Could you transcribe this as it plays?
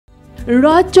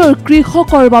ৰাজ্যৰ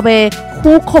কৃষকৰ বাবে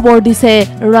সুখবৰ দিছে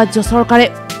ৰাজ্য চৰকাৰে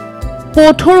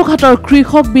পথৰুঘাটৰ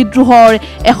কৃষক বিদ্ৰোহৰ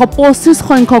 125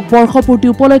 সংখ্যক বৰ্ষপূৰ্তি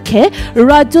উপলক্ষে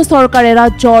ৰাজ্য চৰকাৰে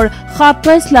ৰাজ্যৰ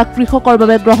 27 লাখ কৃষকৰ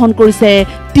বাবে গ্ৰহণ কৰিছে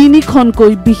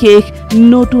 3খনকৈ বিশেষ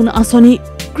নতুন আঁচনি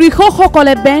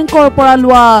কৃষকসকলে বেংকৰ পৰা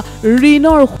লোৱা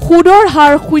ঋণৰ সুদৰ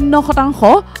হাৰ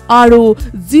 0% আৰু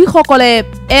যিসকলে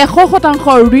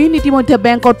 100% ঋণ ইতিমধ্যে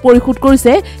বেংকত পৰিশোধ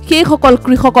কৰিছে সেই সকল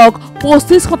কৃষকক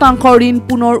 25% ঋণ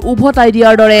পুনৰ উভতাই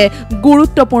দিয়াৰ দৰে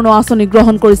গুৰুত্বপূৰ্ণ আঁচনি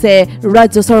গ্ৰহণ কৰিছে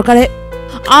ৰাজ্য চৰকাৰে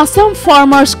Assam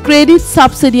Farmers Credit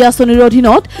Subsidy আঁচনিৰ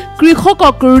অধীনত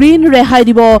কৃষকক ঋণ ৰেহাই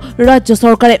দিব ৰাজ্য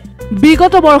চৰকাৰে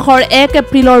বিগত বৰ্ষৰ 1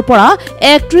 এপ্ৰিলৰ পৰা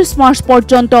 31 মাৰ্চ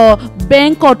পৰ্যন্ত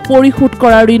বেংকত পৰিশোধ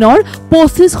কৰা ঋণৰ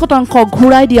 25%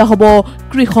 ঘূৰাই দিয়া হ'ব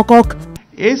কৃষকক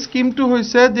এই স্কিমটো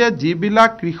হৈছে যে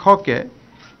যিবিলাক কৃষকে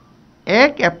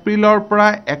 1 এপ্ৰিলৰ পৰা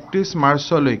 31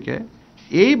 মাৰ্চলৈকে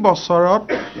এই বছৰত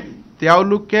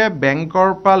তেওঁলোকে বেংকৰ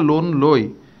পৰা লোন লৈ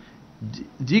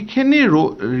যিখিনি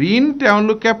ঋণ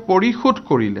তেওঁলোকে পৰিশোধ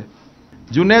কৰিলে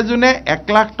জুনে জুনে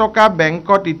 1 লাখ টকা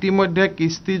বেংকত ইতিমধ্যে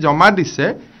কিস্তি জমা দিছে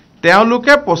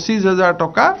তেওঁলোকে 25000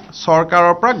 টকা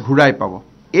চৰকাৰৰ পৰা ঘূৰাই পাব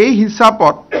এই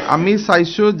হিচাপত আমি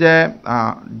চাইছো যে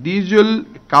this will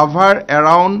cover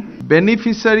around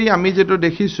beneficiary আমি যেটো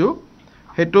দেখিছো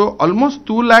হেটো almost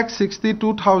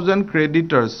 2,62,000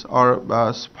 creditors or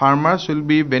farmers will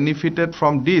be benefited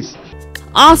from this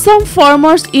Assam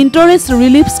Farmers Interest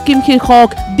Relief Scheme শীৰ্ষক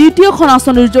দ্বিতীয়খন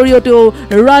আঁচনিৰ জৰিয়তেও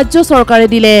ৰাজ্য চৰকাৰে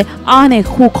দিলে আন এক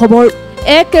সুখবৰ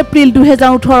 1 এপ্ৰিল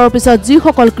 2018 পিছত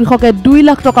যিসকল কৃষকে 2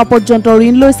 লাখ টকা পৰ্যন্ত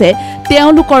ঋণ লৈছে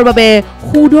তেওঁলোকৰ বাবে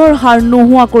সুদৰ হাৰ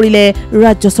নোহোৱা কৰিলে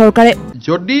ৰাজ্য চৰকাৰে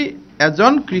যদি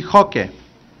এজন কৃষকে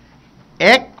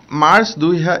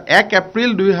 1 এপ্ৰিল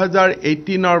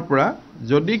 2018 ৰ পৰা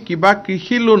যদি কিবা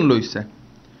কৃষি লোন লৈছে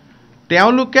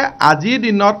তেওঁলোকে আজি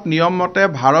দিনত নিয়ম মতে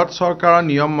ভাৰত চৰকাৰৰ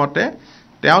নিয়ম মতে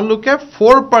তেওঁলোকে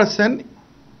 4%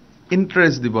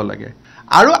 ইন্টাৰেষ্ট দিব লাগে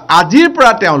আৰু আজিৰ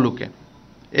পৰা তেওঁলোকে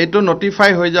এটো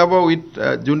নটিফাই হৈ যাব উইথ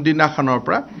জুন দিনাখনৰ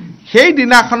পৰা সেই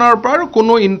দিনাখনৰ পৰা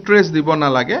কোনো ইন্টাৰেষ্ট দিব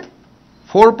নালাগে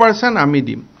 4% আমি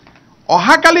দিম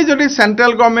অহাকালি যদি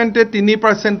সেন্ট্ৰেল গভৰ্নমেন্টে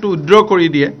 3% উইথড্ৰ কৰি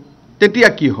দিয়ে তেতিয়া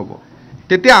কি হ'ব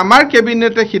তেতিয়া আমাৰ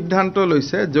কেবিনেটে সিদ্ধান্ত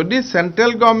লৈছে যদি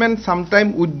central government sometime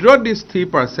withdraw this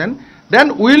 3% then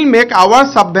we'll make our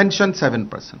subvention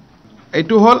 7%.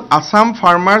 Etu hol Assam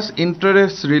Farmers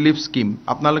Interest Relief Scheme.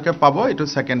 Apnaloke pabo etu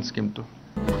second scheme to.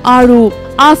 Aru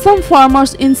Assam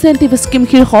Farmers Incentive Scheme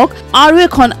শীৰ্ষক আৰু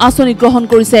এখন আঁচনি গ্ৰহণ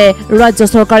কৰিছে ৰাজ্য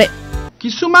চৰকাৰে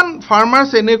কিছুমান ফাৰ্মাৰ্স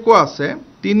এনেকো আছে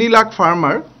 3 লাখ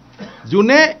ফাৰ্মাৰ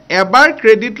জুনে এবাৰ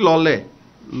ক্ৰেডিট ললে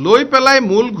লৈ পেলাই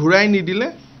মূল ঘুৰাই নিদিলে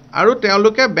আৰু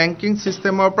তেওঁলোকে বেংকিং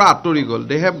সিস্টেমৰ পৰা আঁতৰি গল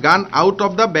they have gone out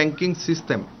of the banking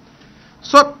system.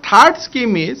 So third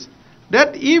scheme is that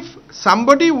if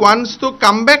somebody wants to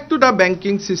come back to the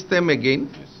banking system again,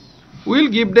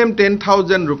 we'll give them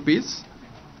 10,000 rupees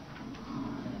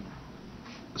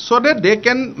so that they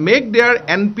can make their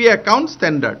NP account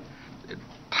standard.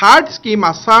 Third scheme,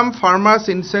 Assam Farmers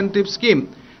Incentive Scheme,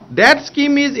 that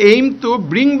scheme is aimed to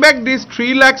bring back these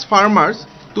 3 lakhs farmers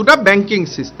to the banking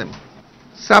system.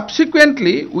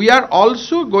 Subsequently, we are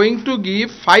also going to give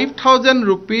 5,000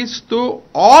 rupees to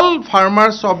all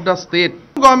farmers of the state.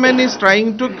 The government is trying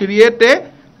to create a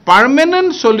permanent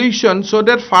solution so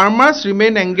that farmers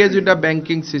remain engaged with the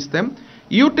banking system.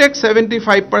 You take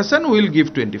 75%, we will give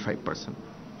 25%.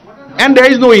 And there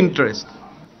is no interest.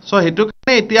 So, hetu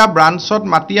kane etia branchot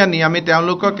mati ani ami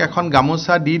teolokok ekhon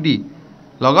gamusa di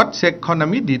logot check khon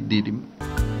ami di dim.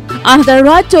 আনহাতে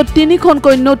ৰাজ্যত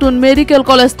 3খনকৈ নতুন medical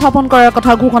college স্থাপন কৰাৰ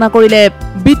কথা ঘোষণা কৰিলে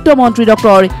বিত্তমন্ত্ৰী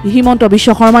doctor Himanta Biswa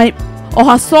শৰ্মাই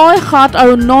অহা 6, 7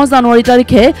 আৰু 9 জানুৱাৰী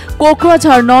তাৰিখে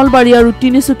কোকৰাঝাৰ নলবাৰী আৰু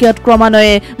তিনিচুকীয়াত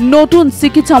ক্ৰমান্বয়ে নতুন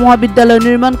চিকিৎসা মহাবিদ্যালয়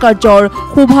নিৰ্মাণ কাৰ্যৰ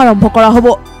শুভাৰম্ভ কৰা হ'ব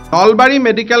Nalbari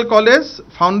medical college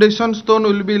foundation stone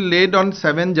will be lead on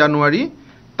 7 জানুৱাৰী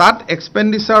তাত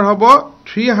এক্সপেণ্ডিচাৰ হ'ব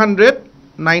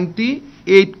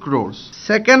 398 crores.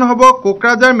 Second hobo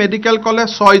Kokrajhar Medical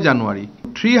College 6 January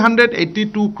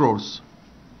 382 crores.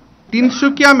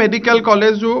 Tinsukia Medical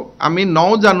College jo ami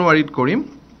 9 January korim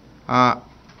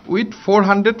with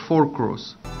 404 crores.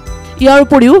 ইয়াৰ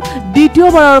উপৰিও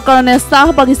দ্বিতীয়বাৰৰ কাৰণে চাহ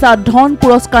বাগিচা ধন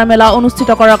পুৰস্কাৰ মেলা অনুষ্ঠিত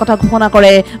কৰাৰ কথা ঘোষণা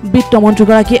কৰে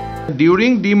বিত্তমন্ত্ৰীগৰাকীয়ে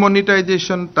During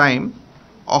demonetization time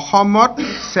অসমত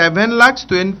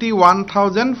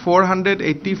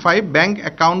 7,21,485 bank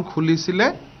account খুলিছিলে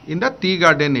in the tea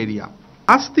garden area.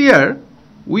 Last year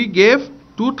we gave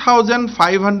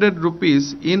 2,500 rupees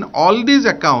in all these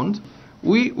accounts.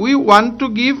 We want to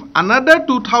give another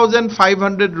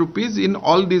 2,500 rupees in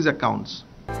all these accounts.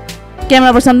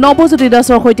 Camera person Nobojyoti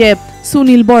Dasor hoite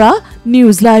Sunil Bora,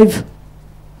 News Live.